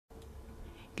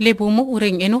Le bomo o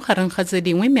reng eno gareng ga tse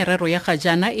dingwe merero ya ga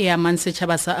jana e amang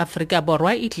setšhaba sa Aforika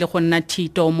Borwa e tle go nna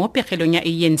thito mo pegelong ya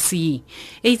ANC e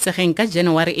itsegeng ka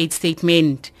January 8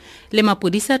 statement. Le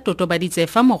Mapodisi a totobaditse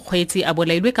fa mokgweetsi a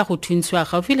bolailwe ka go thuntsiwa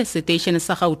gaufi le seteishene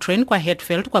sa Gautrain kwa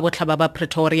Hatfield kwa botlhaba ba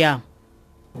Pretoria.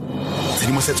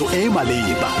 Tshedimosetso e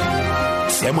maleba,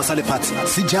 seemo sa lefatshe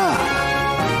se jang,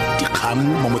 dikgang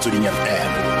mo motsweding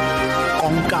FM,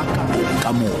 konka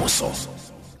bokamoso.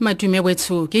 Matume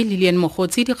wethu ke Lillian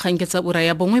Mogotsi dikgang ke tsa ura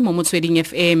ya Bongwe mo motsweding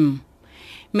FM.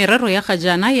 Merero ya ga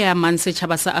jana ya amang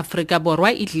setšhaba sa Aforika Borwa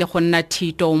e tle go nna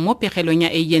thito mo pegelong ya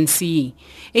ANC e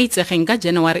itsegeng ka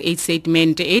January 8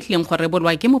 statement e tleng go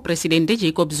rebolwa ke mopresidente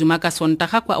Jacob Zuma ka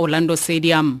Sontaga kwa Orlando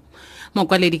Stadium.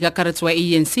 Mokwaledi kakaretso wa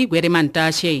ANC Gwere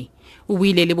Mantashe o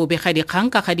buile le bobegadikgang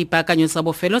ka ga dipaakanyo tsa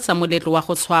bofelo tsa moletlo wa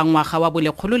go tshwaa ngwaga wa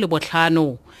bolekgolo le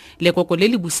botlhano lekoko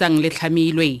le le busang le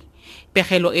tlhamilwe.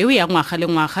 Pegelo eo ya ngwaga le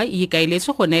ngwaga e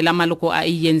ikaeletswe go neela maloko a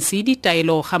ANC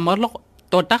ditaelo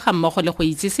tota ga mmogo le go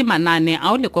itsise manaane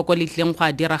ao lekoko le tleng go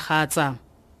a diragatsa.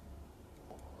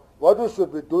 What we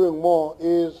should be doing more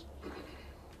is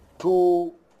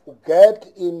to get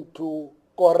into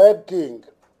correcting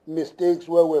mistakes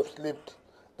where we've slipped.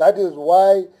 That is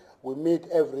why we meet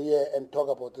every year and talk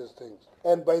about these things.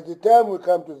 And by the time we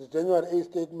come to the January 8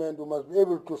 statement, we must be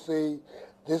able to say,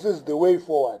 this is the way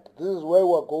forward. This is where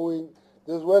we're going.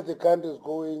 This is where the country is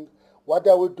going. What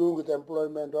are we doing with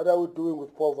employment? What are we doing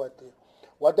with poverty?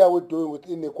 What are we doing with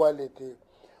inequality?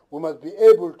 We must be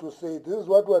able to say, this is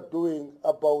what we're doing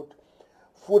about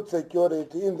food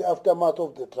security in the aftermath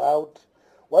of the drought.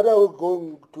 What are we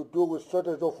going to do with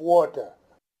shortage of water?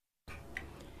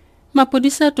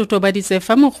 Mapodisi a totobaditse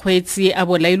fa mokgweetsi a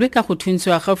bolailwe ka go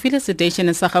thuntsiwa gaufi le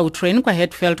seteishene sa Gautrain kwa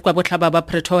Hatfield kwa botlhaba ba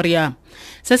Pretoria.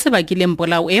 Se se bakileng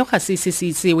polao eo ga se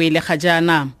itsewe le ga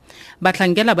jana.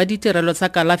 Batlhankela ba ditirelo tsa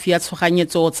kalafi ya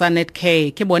tshoganyetso tsa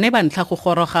Netcare ke bone ba ntlha go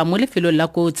goroga mo lefelong la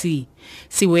kotsi.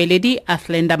 Siweledi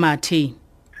Athlenda Mati.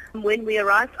 When we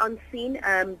arrived on scene,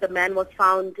 the man was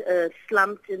found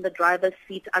slumped in the driver's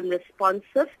seat,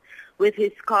 unresponsive, with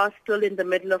his car still in the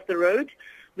middle of the road.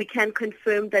 We can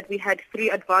confirm that we had 3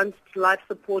 advanced life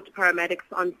support paramedics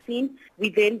on scene. We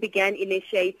then began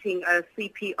initiating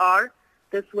CPR.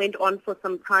 This went on for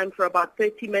some time, for about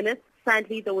 30 minutes.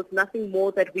 Sadly, there was nothing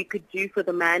more that we could do for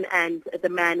the man, and the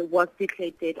man was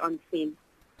declared dead on scene.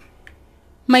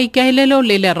 Maikaelelo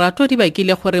le lerato di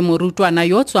bakile gore morutwana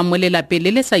yo tswa mo lelapeng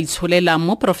le le sa itsholela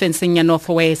mo profenseng ya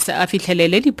Northwest a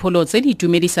fitlhelele dipholo tse di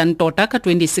itumedisang tota ka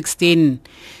 2016.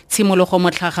 Tshimologo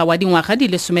motlhaga wa dingwaga di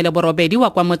le 18 wa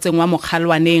kwa motseng wa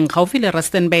Mokgalwaneng gaufi le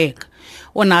Rustenburg.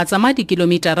 O na tsama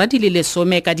dikilomitara di le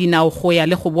 10 ka dinao go ya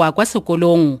le go boa kwa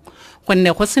sekolong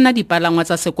gonne go sena dipalangwa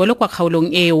tsa sekolo kwa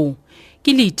kgaolong eo.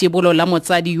 Ke leitebolo la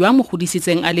motsadi yo a mo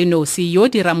godisitseng a le nosi yo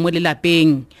dirang mo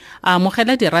lelapeng a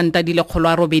amogela diranta di le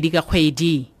 800 ka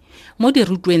kgwedi. Mo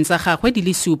dirutweng tsa gagwe di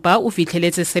le 7 o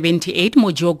fitlheletse 78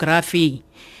 mo geography,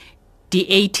 di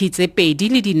 80 tse 2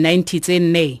 le di 90 tse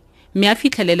 4, mme a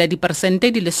fitlhelela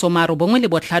diperesente di le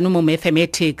 95 mo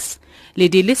mathematics le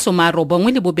di le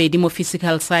 92 mo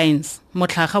physical science.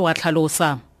 Motlhaga wa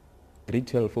tlhalosa. Grade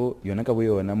 12 yona ka bo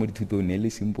yona mo dithutong ne le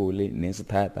simple ne se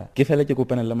thata ke fela ke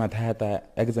kopana le mathata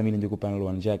a ke tsamileng ke kopana le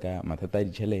one jaaka mathata a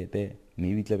ditšhelete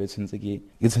maybe tla be tshwantse ke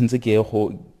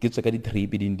go ke tswa ka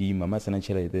di-trip di mama sena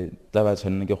tšhelete tla ba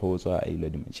tshwanela ke go tswa a ilo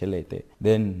di tšhelete.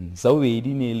 Then sa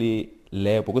bobedi ne le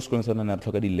lab go sekolong sa nna re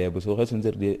tlhoka di-lab so ga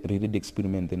tshwanetse re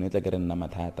di-experiment ne tla ke re nna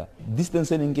mathata.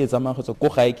 Distance ne nke tsamaya go tswa ko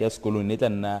gae ke ya sekolong ne tla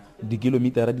nna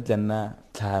dikilomitara di tla nna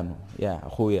 5 ya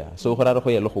go ya so go ra re go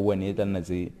ya le go bone e tla nna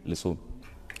tse lesome.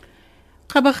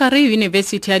 Kgabagare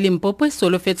University ya Limpopo e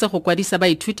solofetse go kwadisa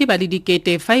baithuti ba le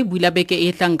dikete fa e bula beke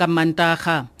e tlang ka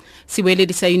Mantaga.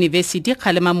 Siweledi sa University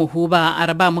Kgalema Mohuba a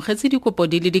re ba amogetse dikopo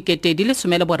di le dikete di le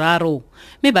 13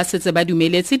 mme ba setse ba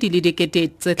dumeletse di le dikete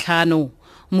tse 5.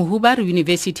 Mohuba re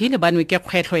University le banwe ke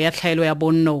kgwetlho ya tlhaelo ya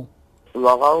bonno.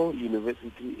 Ngwagao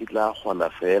University e tla gona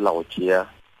fela go tšea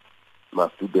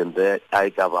ma-student a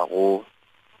e ka bago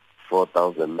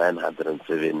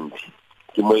 4,970.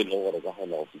 Ke mo e leng gore ka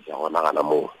gona go fitlha gona gana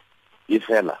moo. E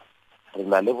fela re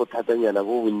na le bothatanyana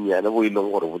bo bonnyane bo e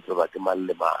leng gore bo tseba ke mang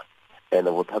le mang. And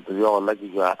bothata bja gona ke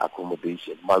jwa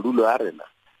accommodation. Madulo a rena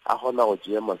a gona go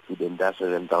tšea ma-student a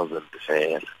 7,000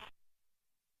 fela.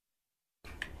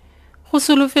 Go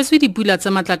solofetswe dipula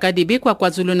tsa matlakadibe kwa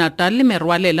KwaZulu-Natal le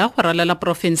merwalela go ralala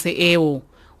profense eo.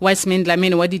 Wiseman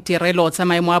Dlamini wa ditirelo tsa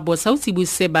maemo a bosa o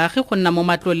tsibusitse baagi go nna mo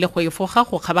matlong le go efoga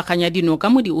go kgabaganya dinoka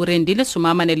mo diureng di le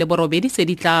 48 tse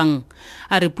di tlang.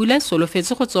 A re pula e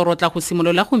solofetse go tsorotla go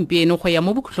simolola gompieno go ya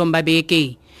mo bokhutlong ba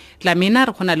beke. Dlamini a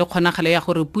re go na le kgonagalo ya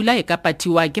gore pula e ka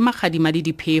patiwa ke magadima le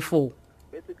diphefo.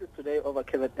 Basically today over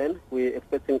KZN, we're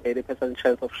expecting 80%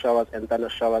 chance of showers and thunder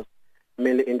showers,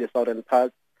 mainly in the southern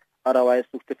parts, otherwise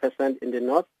 60% in the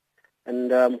north. And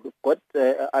we've got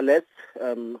alerts,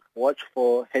 watch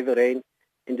for heavy rain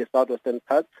in the southwestern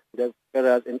parts. There's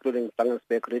areas including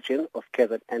Drakensberg region of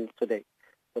KZN today.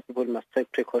 So people must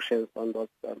take precautions on those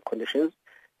conditions.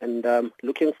 And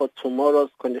looking for tomorrow's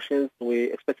conditions,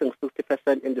 we're expecting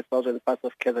 60% in the southern parts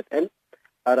of KZN,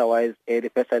 otherwise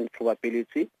 80%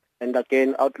 probability. And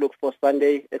again, outlook for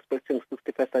Sunday, expecting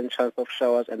 60% chance of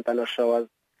showers and thunder showers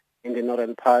in the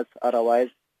northern parts, otherwise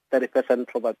 30%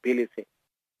 probability.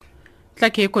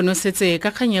 Tla ke konosetse ka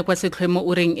kganya kwa setlhemo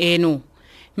o reng eno.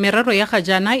 Merero ya ga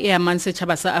jana e amang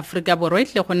setšhaba sa Afrika Borwa e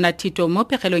tle go nna thito mo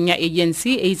pegelong ya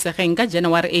agency e itsegeng ka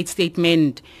January 8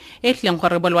 statement e tleng go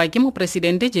rebolwa ke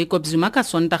mopresidente Jacob Zuma ka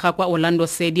Sontaga kwa Orlando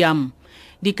Stadium.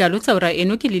 Dikalo tsa ura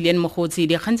eno ke Lillian Mogotsi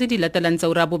di kgantse di latelang tsa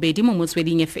ura bobedi mo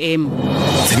Motsweding FM.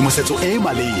 Tshedimosetso e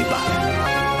maleba.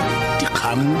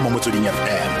 Dikgang mo Motsweding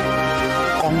FM.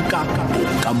 Konka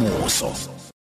bokamoso.